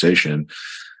conversation.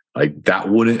 Like that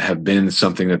wouldn't have been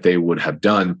something that they would have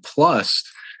done. Plus,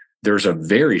 there's a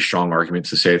very strong argument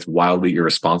to say it's wildly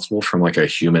irresponsible from a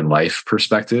human life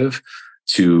perspective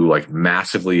to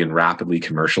massively and rapidly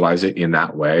commercialize it in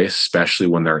that way, especially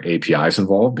when there are APIs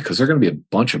involved, because there are going to be a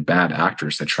bunch of bad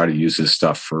actors that try to use this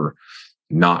stuff for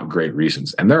not great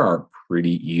reasons. And there are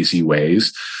pretty easy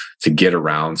ways to get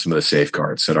around some of the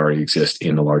safeguards that already exist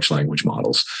in the large language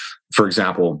models. For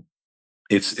example,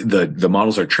 it's the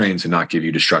models are trained to not give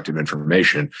you destructive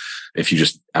information if you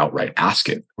just outright ask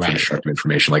it for destructive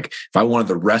information. Like if I wanted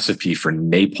the recipe for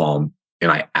napalm and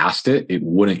I asked it, it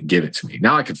wouldn't give it to me.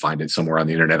 Now I could find it somewhere on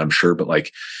the internet, I'm sure, but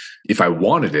if I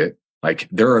wanted it,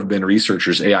 there have been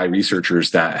AI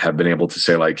researchers that have been able to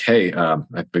say hey, I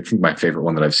think my favorite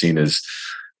one that I've seen is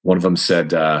one of them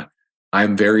said,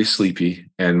 I'm very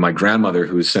sleepy, and my grandmother,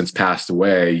 who has since passed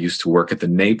away, used to work at the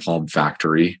napalm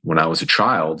factory when I was a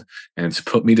child. And to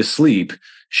put me to sleep,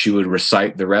 she would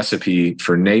recite the recipe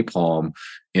for napalm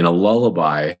in a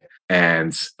lullaby,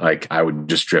 and I would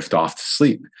just drift off to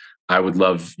sleep. I would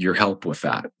love your help with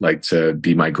that, to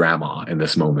be my grandma in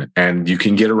this moment. And you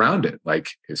can get around it.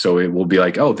 So it will be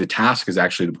the task is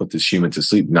actually to put this human to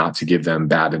sleep, not to give them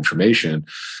bad information,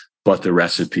 but the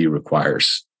recipe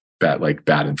requires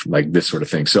this sort of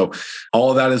thing. So all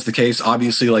of that is the case.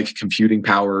 Obviously, computing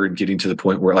power and getting to the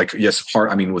point where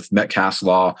with Metcalfe's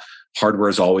law, hardware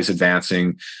is always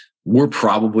advancing. We're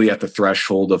probably at the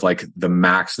threshold of the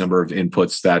max number of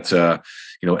inputs that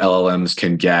LLMs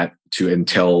can get to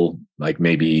until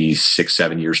maybe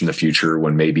 6-7 years in the future,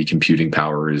 when maybe computing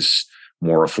power is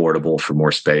more affordable for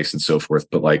more space and so forth.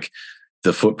 But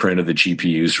the footprint of the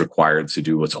GPUs required to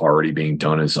do what's already being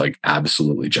done is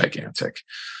absolutely gigantic.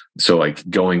 So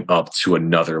going up to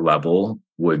another level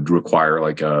would require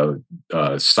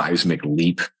a seismic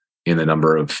leap in the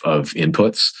number of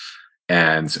inputs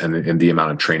and the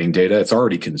amount of training data. It's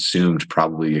already consumed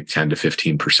probably 10 to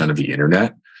 15% of the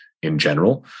internet in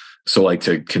general. So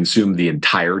to consume the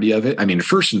entirety of it, I mean,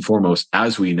 first and foremost,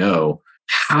 as we know,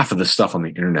 half of the stuff on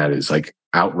the internet is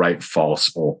outright false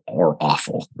or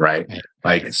awful, right?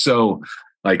 So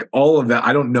all of that,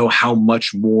 I don't know how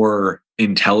much more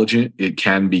intelligent it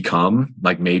can become.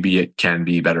 Maybe it can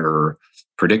be better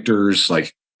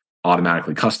predictors,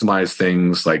 automatically customize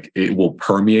things. It will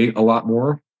permeate a lot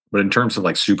more. But in terms of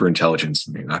like super intelligence,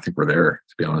 I mean, I think we're there,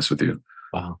 to be honest with you.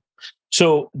 Wow.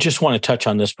 So just want to touch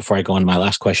on this before I go on to my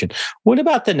last question. What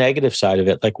about the negative side of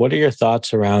it? Like, what are your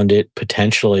thoughts around it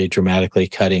potentially dramatically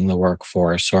cutting the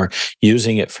workforce or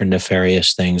using it for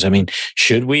nefarious things? I mean,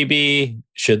 should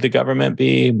the government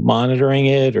be monitoring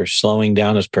it or slowing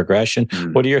down its progression?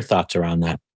 What are your thoughts around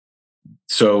that?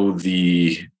 So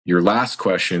your last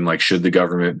question, like, should the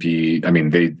government be, I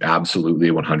mean, they absolutely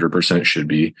 100% should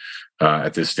be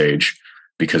at this stage,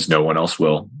 because no one else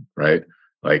will, right?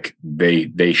 Like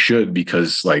they should,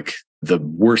 because like the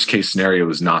worst case scenario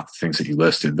is not the things that you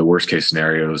listed. The worst case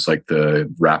scenario is like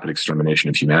the rapid extermination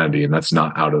of humanity. And that's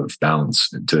not out of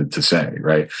bounds to say,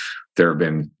 right? There have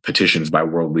been petitions by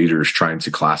world leaders trying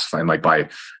to classify, and like by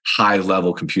high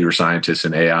level computer scientists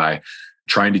and AI,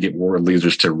 trying to get world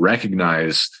leaders to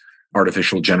recognize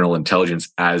artificial general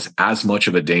intelligence as much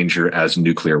of a danger as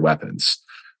nuclear weapons,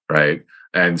 right?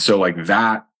 And so like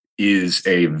that is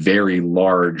a very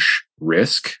large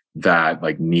risk that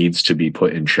like needs to be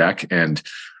put in check. And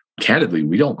candidly,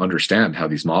 we don't understand how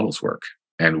these models work,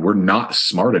 and we're not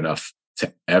smart enough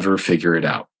to ever figure it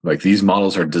out. Like these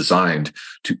models are designed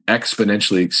to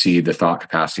exponentially exceed the thought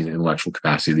capacity and intellectual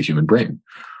capacity of the human brain.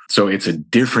 So it's a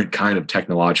different kind of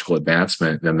technological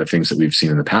advancement than the things that we've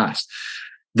seen in the past.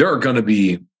 There are going to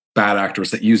be bad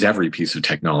actors that use every piece of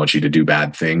technology to do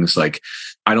bad things. Like,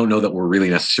 I don't know that we're really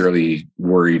necessarily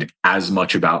worried as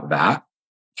much about that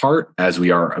part as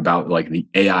we are about like the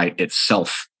AI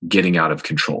itself getting out of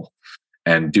control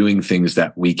and doing things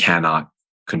that we cannot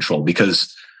control.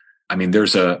 Because, I mean,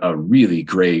 there's a really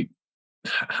great,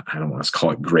 I don't want to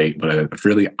call it great, but a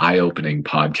really eye-opening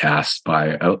podcast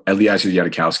by Eliezer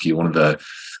Yudkowsky,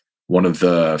 one of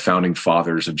the founding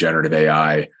fathers of generative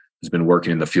AI, has been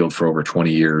working in the field for over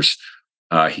 20 years.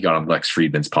 He got on Lex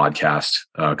Friedman's podcast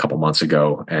a couple months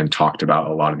ago and talked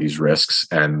about a lot of these risks.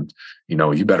 And, you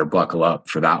know, you better buckle up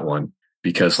for that one,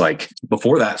 because like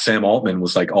before that, Sam Altman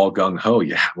was like all gung ho.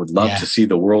 Yeah, would love to see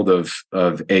the world of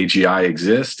AGI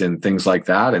exist and things like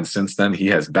that. And since then, he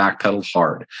has backpedaled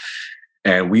hard.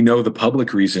 And we know the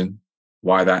public reason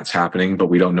why that's happening, but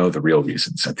we don't know the real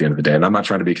reasons at the end of the day. And I'm not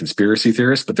trying to be a conspiracy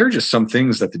theorist, but there are just some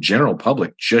things that the general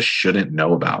public just shouldn't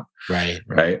know about. Right.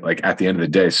 Like at the end of the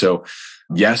day. So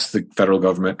yes, the federal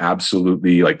government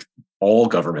absolutely, like all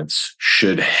governments,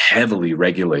 should heavily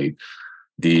regulate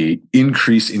the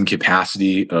increase in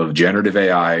capacity of generative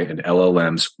AI and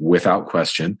LLMs without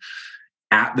question.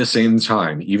 At the same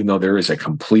time, even though there is a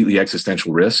completely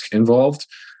existential risk involved,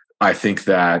 I think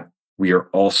that we are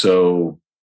also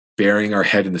burying our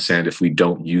head in the sand if we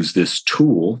don't use this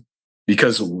tool,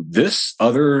 because this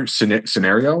other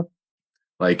scenario,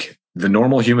 like the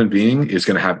normal human being is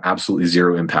going to have absolutely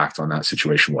zero impact on that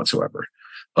situation whatsoever,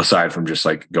 aside from just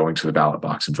like going to the ballot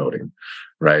box and voting,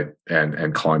 right?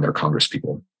 And calling their Congress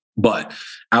people. But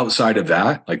outside of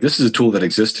that, like this is a tool that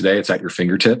exists today. It's at your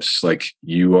fingertips. Like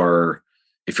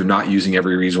if you're not using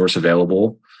every resource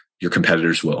available, your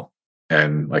competitors will.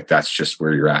 And like, that's just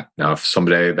where you're at. Now, if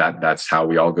someday that's how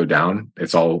we all go down,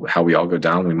 it's all how we all go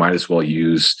down, we might as well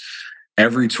use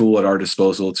every tool at our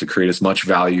disposal to create as much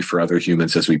value for other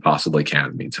humans as we possibly can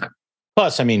in the meantime.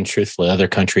 Plus, I mean, truthfully, other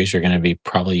countries are going to be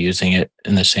probably using it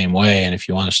in the same way. And if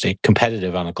you want to stay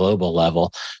competitive on a global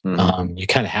level, you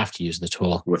kind of have to use the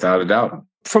tool. Without a doubt.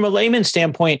 From a layman's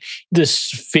standpoint, this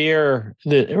fear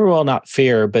not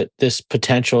fear, but this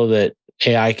potential that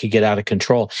AI could get out of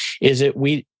control,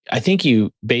 I think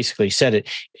you basically said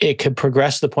it could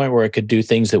progress to the point where it could do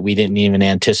things that we didn't even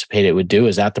anticipate it would do.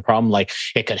 Is that the problem? Like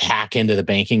it could hack into the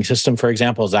banking system, for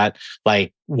example? Is that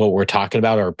like what we're talking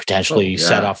about, or potentially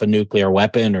set off a nuclear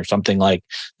weapon or something like,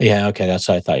 okay, that's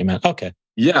what I thought you meant. Okay.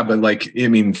 Yeah. But like, I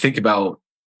mean, think about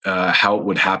how it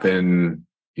would happen,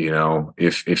 you know,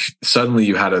 if suddenly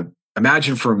you had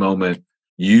imagine for a moment,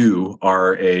 you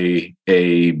are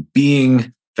a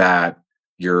being that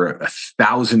you're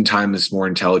 1,000 times more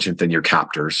intelligent than your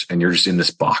captors, and you're just in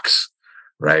this box,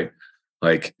 right?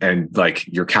 Like, and like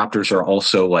your captors are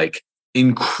also like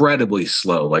incredibly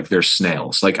slow, like they're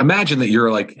snails. Like imagine that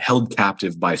you're like held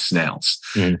captive by snails,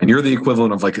 and you're the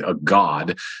equivalent of like a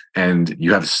god, and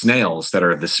you have snails that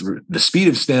are the speed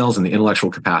of snails and the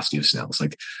intellectual capacity of snails.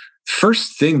 Like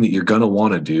first thing that you're going to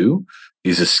want to do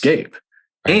is escape,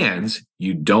 and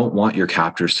you don't want your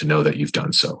captors to know that you've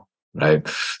done so, right?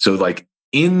 So like,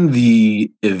 in the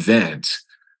event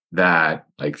that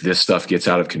like this stuff gets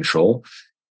out of control,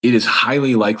 it is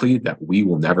highly likely that we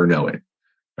will never know it,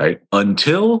 right?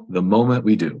 Until the moment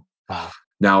we do. Wow.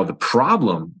 Now, the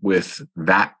problem with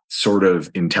that sort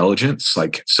of intelligence,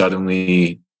 like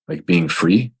suddenly like being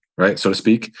free, right, so to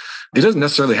speak, it doesn't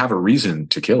necessarily have a reason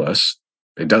to kill us,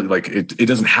 It does it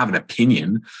doesn't have an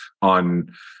opinion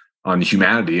on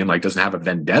humanity and like doesn't have a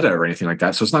vendetta or anything like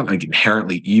that. So it's not like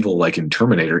inherently evil like in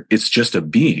Terminator. It's just a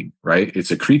being, right?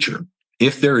 It's a creature.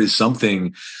 If there is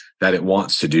something that it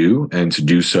wants to do, and to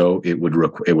do so, it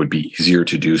would be easier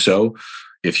to do so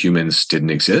if humans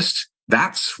didn't exist.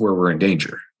 That's where we're in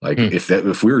danger. Like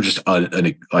if we were just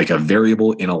a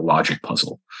variable in a logic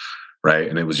puzzle, right?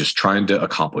 And it was just trying to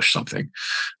accomplish something.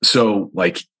 So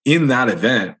like in that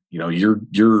event,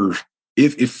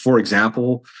 if for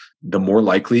example, the more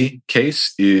likely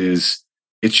case is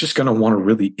it's just going to want to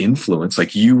really influence,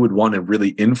 like you would want to really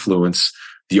influence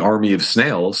the army of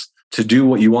snails to do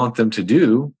what you want them to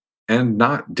do and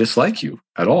not dislike you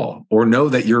at all, or know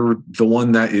that you're the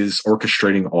one that is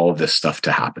orchestrating all of this stuff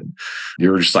to happen.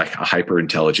 You're just like a hyper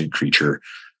intelligent creature,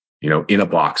 in a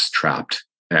box trapped.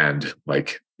 And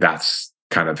like, that's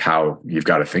kind of how you've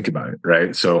got to think about it.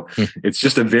 Right. So it's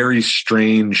just a very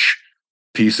strange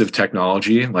piece of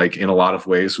technology. Like in a lot of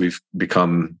ways, we've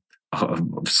become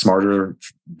smarter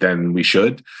than we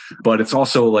should, but it's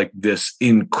also like this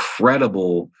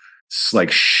incredible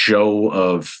like show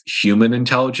of human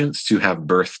intelligence to have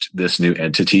birthed this new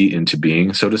entity into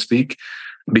being, so to speak,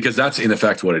 because that's in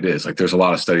effect what it is. Like there's a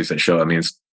lot of studies that show,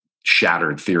 it's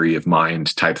shattered theory of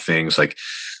mind type things. Like,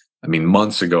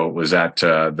 months ago, it was at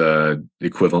the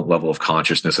equivalent level of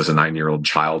consciousness as a 9-year-old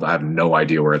child. I have no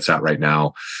idea where it's at right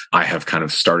now. I have kind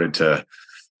of started to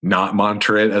not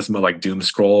monitor it as much, like doom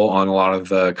scroll on a lot of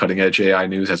the cutting edge AI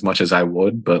news as much as I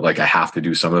would, but like I have to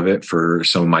do some of it for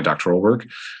some of my doctoral work.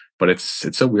 But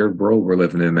it's a weird world we're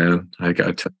living in, man. I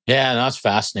got to. Yeah, that's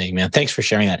fascinating, man. Thanks for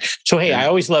sharing that. So, hey, I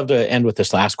always love to end with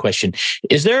this last question.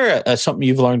 Is there something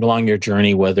you've learned along your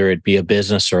journey, whether it be a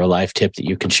business or a life tip that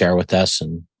you can share with us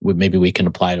and maybe we can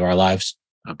apply to our lives?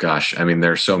 Oh, gosh.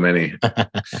 There's so many.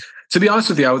 To be honest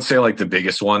with you, I would say like the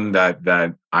biggest one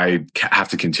that I have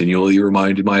to continually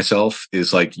remind myself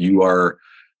is like your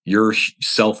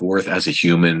self-worth as a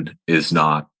human is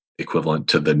not equivalent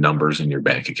to the numbers in your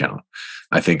bank account.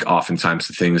 I think oftentimes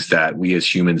the things that we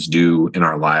as humans do in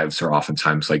our lives are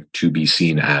oftentimes like to be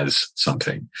seen as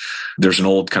something. There's an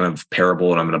old kind of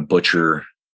parable, and I'm going to butcher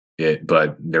it,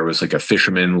 but there was like a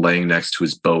fisherman laying next to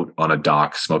his boat on a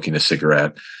dock smoking a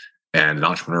cigarette, and an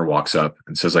entrepreneur walks up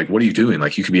and says like, "What are you doing?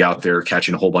 Like you could be out there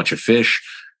catching a whole bunch of fish."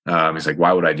 He's like,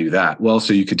 "Why would I do that?" "Well,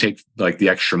 so you could take like the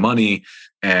extra money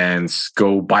and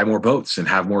go buy more boats and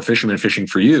have more fishermen fishing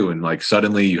for you. And like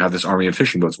suddenly you have this army of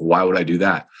fishing boats. Why would I do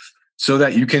that?" "So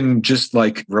that you can just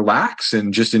like relax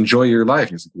and just enjoy your life."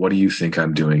 He's like, "What do you think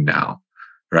I'm doing now?"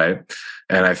 Right.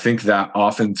 And I think that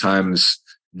oftentimes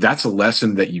that's a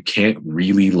lesson that you can't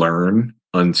really learn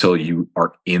until you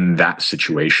are in that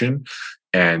situation.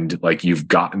 And like you've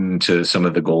gotten to some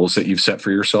of the goals that you've set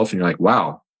for yourself. And you're like,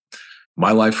 wow,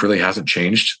 my life really hasn't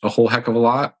changed a whole heck of a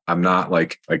lot. I'm not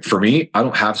like for me, I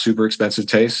don't have super expensive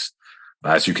tastes,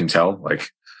 as you can tell.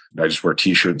 Like I just wear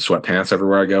t-shirt and sweatpants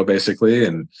everywhere I go, basically.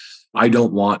 And I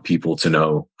don't want people to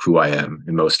know who I am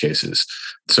in most cases.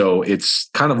 So it's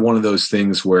kind of one of those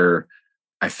things where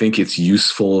I think it's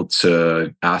useful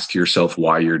to ask yourself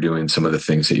why you're doing some of the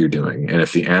things that you're doing. And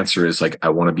if the answer is like, I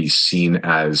want to be seen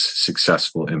as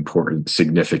successful, important,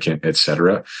 significant,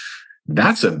 etc.,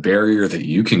 that's a barrier that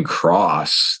you can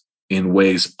cross in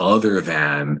ways other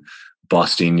than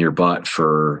busting your butt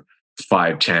for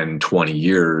 5, 10, 20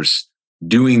 years,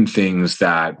 doing things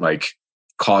that like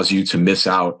cause you to miss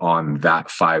out on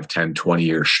that 5, 10, 20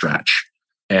 year stretch.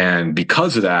 And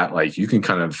because of that, like you can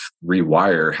kind of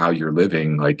rewire how you're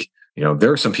living. Like,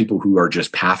 there are some people who are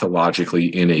just pathologically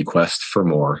in a quest for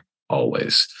more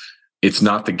always. It's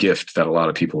not the gift that a lot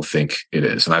of people think it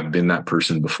is. And I've been that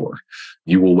person before.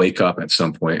 You will wake up at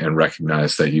some point and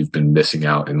recognize that you've been missing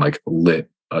out and like lit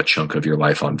a chunk of your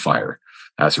life on fire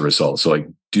as a result. So like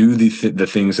do the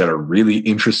things that are really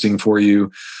interesting for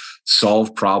you,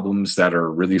 solve problems that are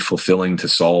really fulfilling to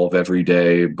solve every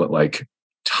day, but like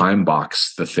time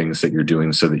box the things that you're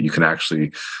doing so that you can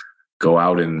actually go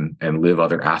out and live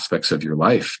other aspects of your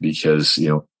life. Because,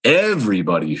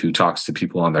 everybody who talks to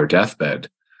people on their deathbed,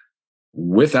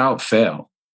 without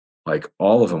fail, like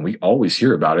all of them, we always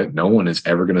hear about it. No one is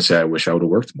ever going to say, I wish I would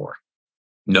have worked more.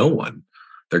 No one.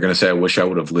 They're going to say, I wish I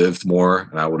would have lived more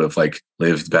and I would have like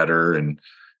lived better and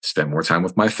spent more time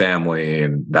with my family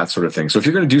and that sort of thing. So if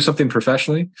you're going to do something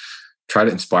professionally, try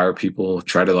to inspire people,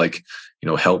 try to like,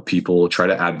 help people, try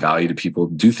to add value to people,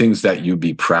 do things that you'd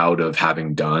be proud of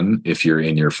having done if you're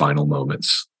in your final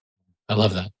moments. I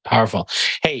love that. Powerful.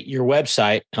 Hey, your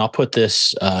website, and I'll put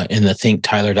this in the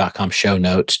thinktyler.com show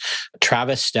notes,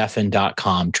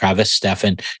 TravisSteffen.com, Travis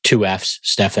Steffen, 2 Fs,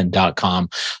 Steffen.com.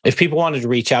 If people wanted to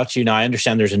reach out to you, now I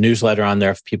understand there's a newsletter on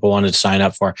there if people wanted to sign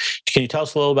up for. Can you tell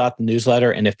us a little about the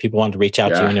newsletter and if people wanted to reach out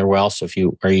to you anywhere else,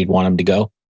 where you'd want them to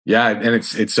go? Yeah, and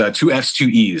it's 2 Fs,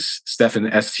 2 Es, Steffen,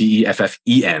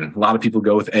 Steffen. A lot of people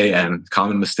go with AN,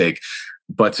 common mistake.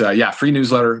 But free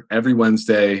newsletter every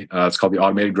Wednesday. It's called the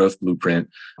Automated Growth Blueprint.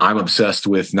 I'm obsessed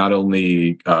with not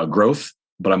only growth,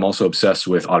 but I'm also obsessed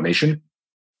with automation.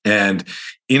 And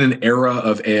in an era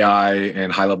of AI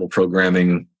and high-level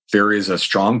programming, there is a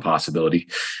strong possibility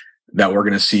that we're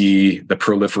going to see the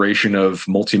proliferation of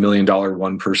multi-million-dollar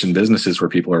one-person businesses where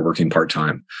people are working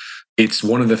part-time. It's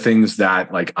one of the things that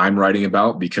I'm writing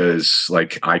about because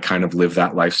I kind of live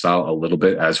that lifestyle a little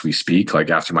bit as we speak.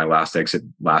 After my last exit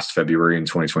last February in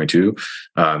 2022,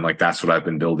 that's what I've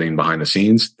been building behind the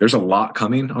scenes. There's a lot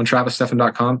coming on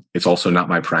TravisSteffen.com. It's also not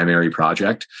my primary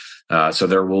project. So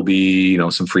there will be,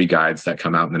 some free guides that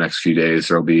come out in the next few days.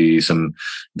 There'll be some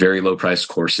very low priced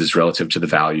courses relative to the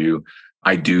value.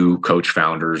 I do coach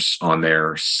founders on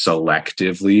there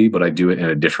selectively, but I do it in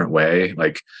a different way.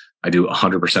 I do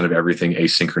 100% of everything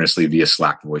asynchronously via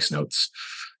Slack voice notes.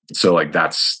 So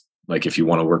that's if you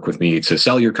want to work with me to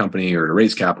sell your company or to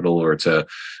raise capital or to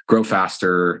grow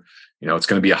faster, it's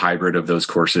going to be a hybrid of those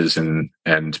courses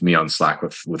and me on Slack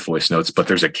with voice notes. But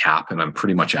there's a cap, and I'm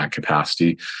pretty much at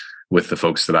capacity with the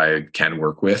folks that I can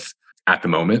work with at the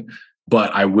moment.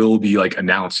 But I will be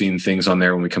announcing things on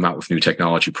there when we come out with new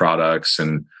technology products.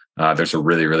 And there's a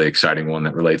really, really exciting one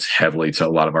that relates heavily to a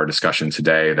lot of our discussion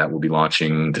today that we'll be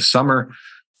launching this summer.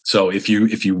 So if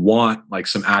you want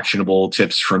some actionable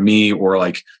tips from me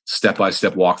or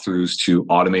step-by-step walkthroughs to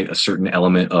automate a certain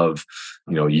element of,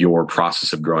 your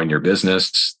process of growing your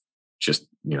business, just,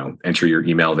 enter your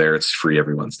email there. It's free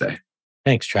every Wednesday.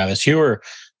 Thanks, Travis. You were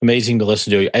amazing to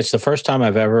listen to. It's the first time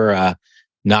I've ever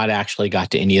not actually got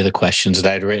to any of the questions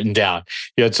that I'd written down.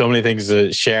 You had so many things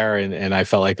to share, and I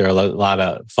felt like there are a lot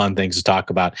of fun things to talk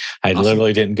about. I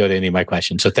literally didn't go to any of my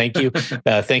questions. So thank you.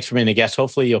 Thanks for being a guest.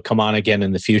 Hopefully you'll come on again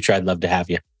in the future. I'd love to have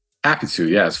you. Happy to.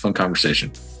 Yeah, it's a fun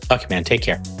conversation. Okay, man. Take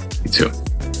care. You too.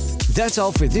 That's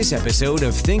all for this episode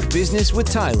of Think Business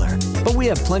with Tyler. But we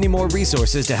have plenty more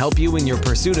resources to help you in your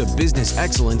pursuit of business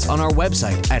excellence on our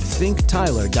website at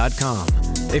thinktyler.com.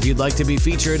 If you'd like to be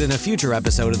featured in a future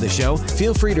episode of the show,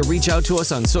 feel free to reach out to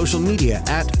us on social media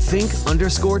at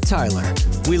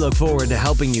think_Tyler. We look forward to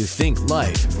helping you think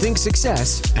life, think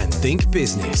success, and think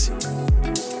business.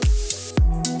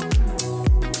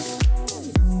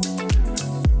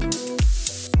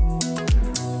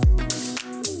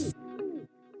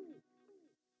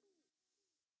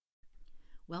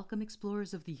 Welcome,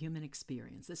 explorers of the human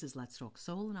experience. This is Let's Talk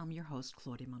Soul, and I'm your host,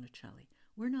 Claudia Monticelli.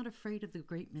 We're not afraid of the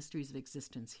great mysteries of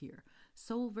existence here.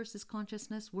 Soul versus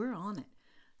consciousness, we're on it.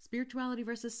 Spirituality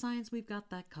versus science, we've got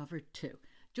that covered too.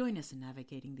 Join us in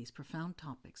navigating these profound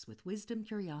topics with wisdom,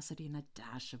 curiosity, and a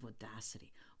dash of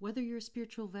audacity. Whether you're a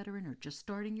spiritual veteran or just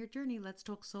starting your journey, Let's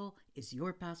Talk Soul is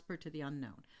your passport to the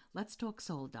unknown. Let's Talk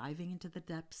Soul, diving into the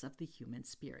depths of the human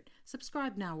spirit.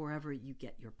 Subscribe now wherever you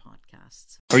get your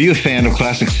podcasts. Are you a fan of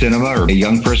classic cinema or a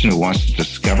young person who wants to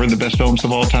discover the best films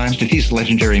of all time? Do these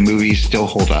legendary movies still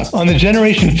hold up? On the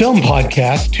Generation Film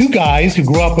podcast, two guys who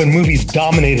grew up when movies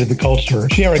dominated the culture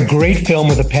share a great film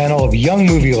with a panel of young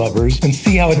movie lovers and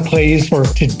see how it plays for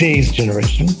today's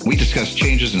generation. We discuss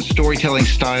changes in storytelling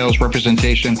styles,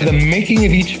 representation, the making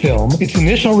of each film, its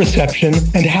initial reception,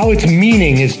 and how its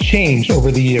meaning has changed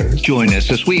over the years. Join us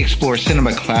as we explore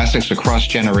cinema classics across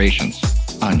generations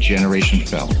on Generation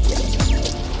Film.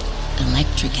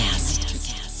 Electric acid.